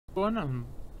Hello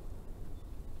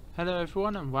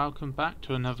everyone and welcome back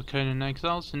to another Conan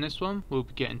Exiles. In this one we'll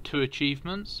be getting two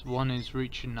achievements. One is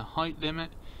reaching the height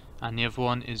limit and the other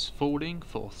one is falling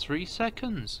for 3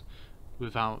 seconds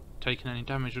without taking any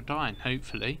damage or dying,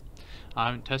 hopefully. I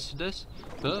haven't tested this,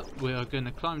 but we are going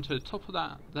to climb to the top of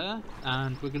that there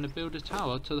and we're going to build a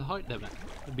tower to the height limit.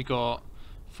 We got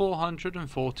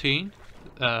 414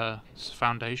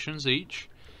 foundations each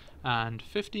and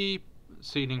 50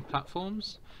 ceiling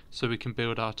platforms so we can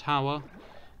build our tower,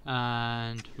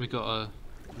 and we got a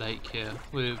lake here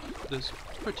that's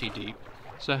pretty deep,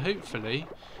 so hopefully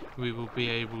we will be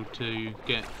able to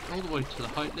get all the way to the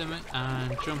height limit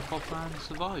and jump off and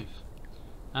survive.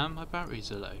 And my batteries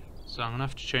are low, so I'm gonna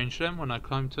have to change them when I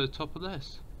climb to the top of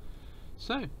this.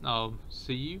 So I'll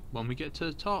see you when we get to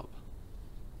the top.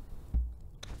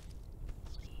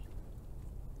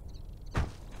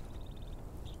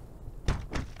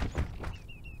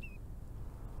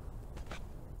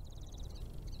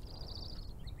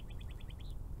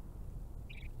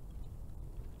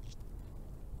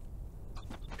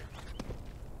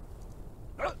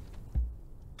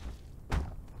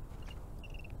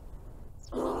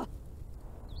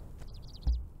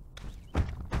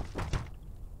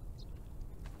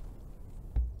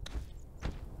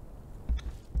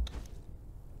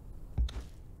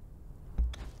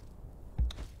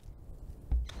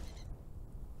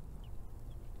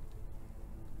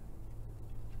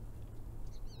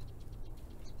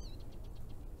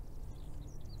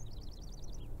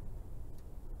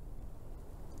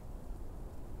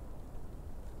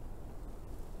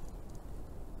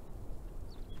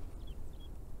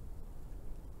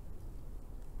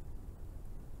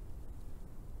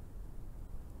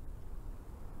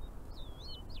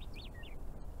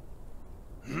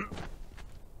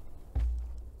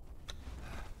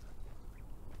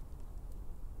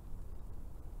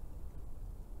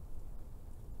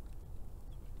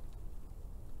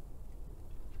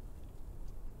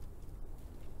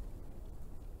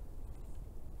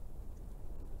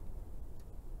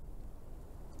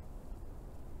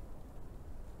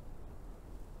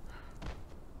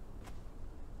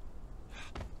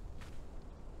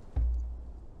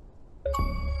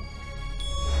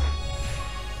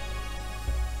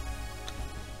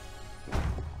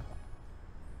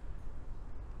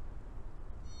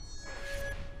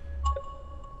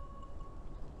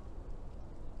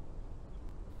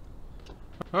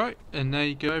 Alright, and there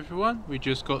you go everyone, we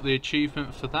just got the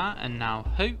achievement for that, and now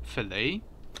hopefully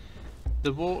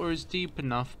the water is deep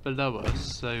enough below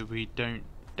us so we don't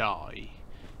die.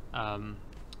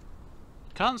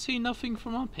 Can't see nothing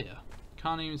from up here,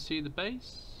 can't even see the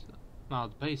base. Well,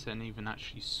 the base ain't even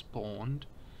actually spawned,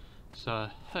 so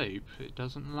I hope it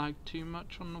doesn't lag too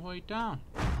much on the way down.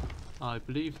 I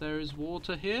believe there is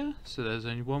water here, so there's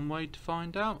only one way to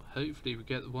find out. Hopefully we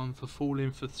get the one for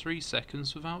falling for 3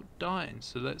 seconds without dying,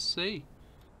 so let's see.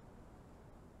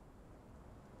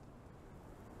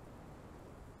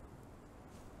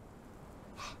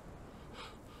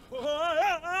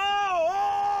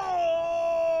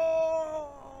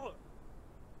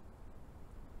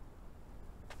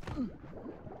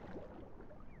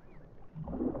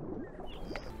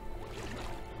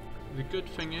 The good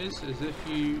thing is if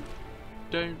you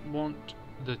don't want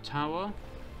the tower,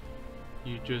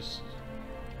 you just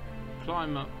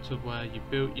climb up to where you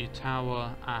built your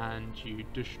tower and you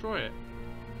destroy it.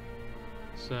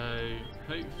 So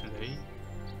hopefully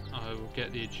I will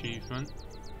get the achievement.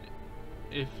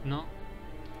 If not,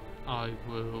 I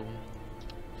will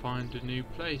find a new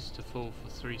place to fall for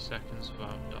 3 seconds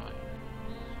without dying.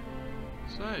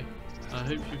 So I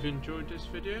hope you've enjoyed this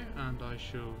video and I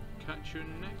shall catch you in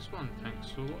the next one.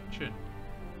 Thanks for watching.